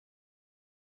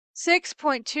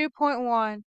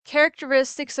6.2.1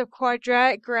 Characteristics of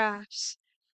quadratic graphs.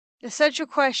 Essential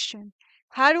question.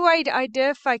 How do I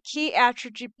identify key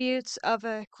attributes of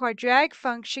a quadratic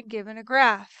function given a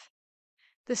graph?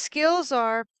 The skills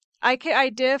are: I can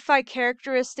identify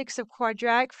characteristics of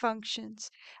quadratic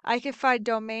functions, I can find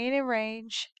domain and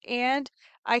range, and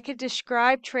I can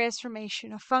describe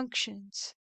transformation of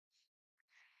functions.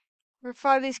 We'll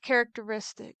find these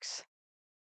characteristics.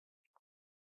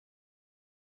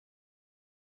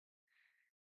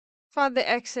 Find the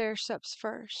x-intercepts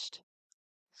first.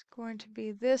 It's going to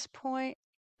be this point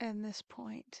and this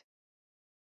point.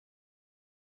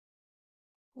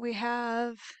 We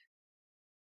have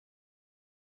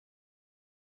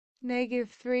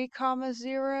 -3,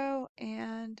 0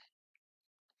 and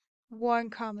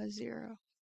 1, 0.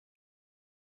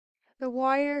 The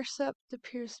y-intercept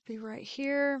appears to be right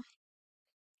here.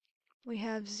 We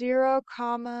have 0,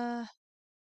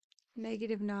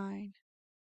 -9.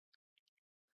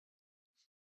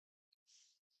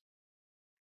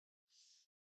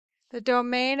 The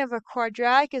domain of a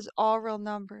quadratic is all real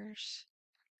numbers.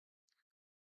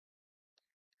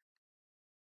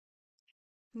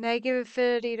 Negative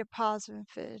infinity to positive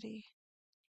infinity.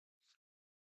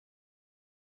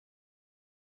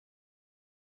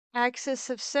 Axis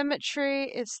of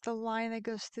symmetry, it's the line that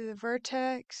goes through the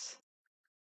vertex.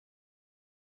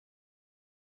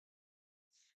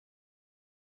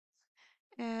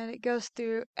 And it goes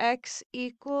through x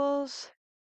equals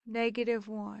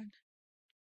 -1.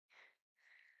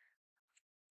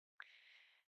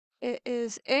 It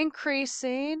is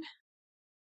increasing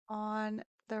on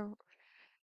the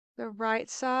right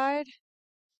side.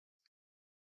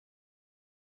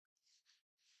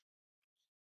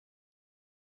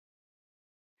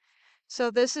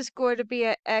 So this is going to be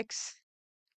at x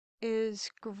is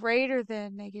greater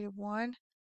than -1,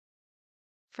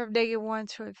 from -1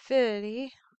 to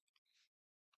infinity.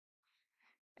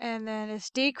 And then it's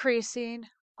decreasing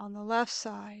on the left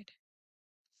side.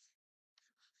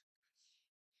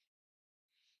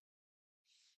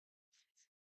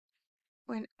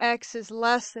 When x is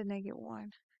less than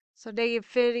 -1. So negative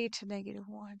infinity to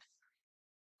 -1.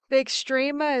 The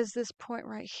extrema is this point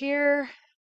right here.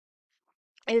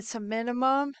 It's a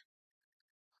minimum.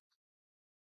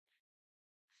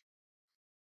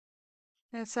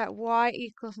 And it's at y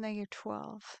equals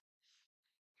 -12.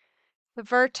 The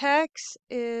vertex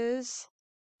is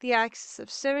the axis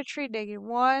of symmetry,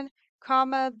 -1,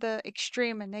 comma, the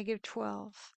extrema,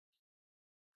 -12.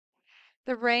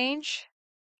 The range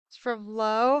is from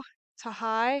low to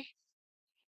high,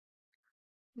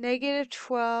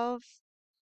 -12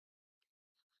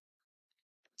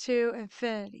 to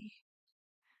infinity.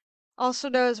 Also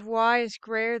known as y is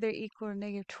greater than or equal to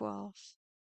 -12.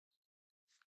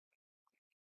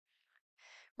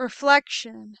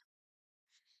 Reflection.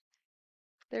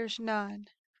 There's none.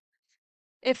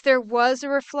 If there was a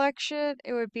reflection,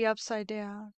 it would be upside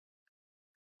down.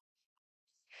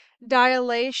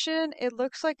 Dilation, it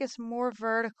looks like it's more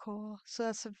vertical. So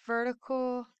that's a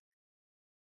vertical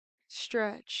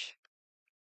stretch.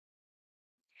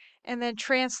 And then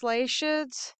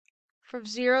translations, from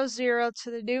 0, 0 to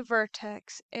the new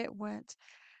vertex, it went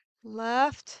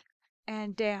left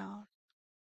and down.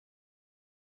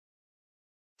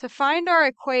 To find our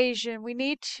equation, we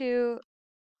need to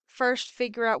first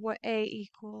figure out what A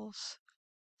equals.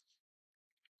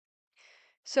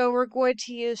 So we're going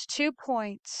to use 2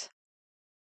 points,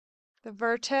 the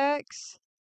vertex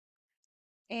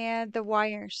and the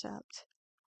y-intercept.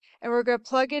 And we're going to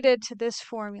plug it into this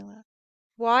formula.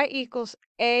 Y equals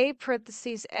A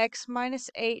parentheses x minus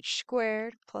h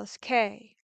squared plus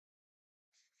k.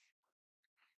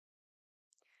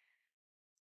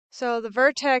 So the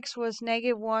vertex was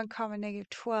 -1,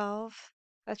 -12.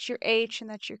 That's your h and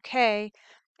that's your k.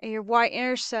 And your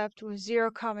y-intercept was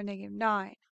 0,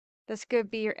 -9. That's going to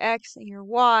be your x and your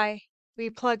y. We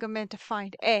plug them in to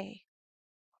find A.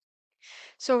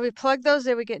 So if we plug those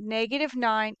in, we get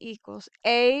 -9 equals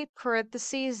A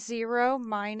parentheses 0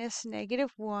 minus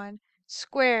 -1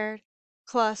 squared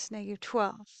plus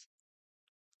 -12.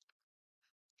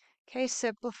 Okay,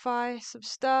 simplify some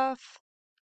stuff.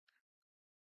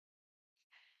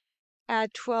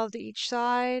 Add 12 to each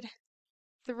side.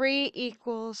 3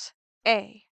 equals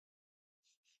A.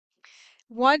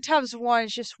 1 times 1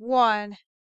 is just 1,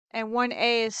 and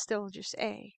 1A is still just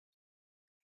A.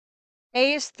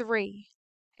 A is 3,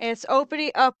 and it's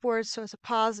opening upwards, so it's a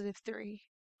positive 3.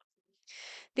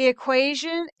 The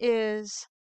equation is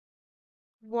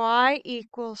y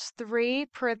equals 3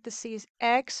 parentheses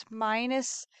x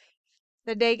minus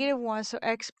the -1, so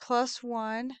x plus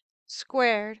 1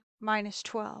 squared minus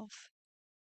 12.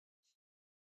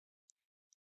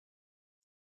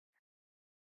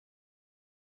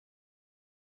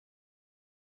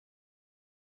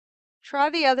 Try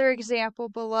the other example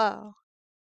below.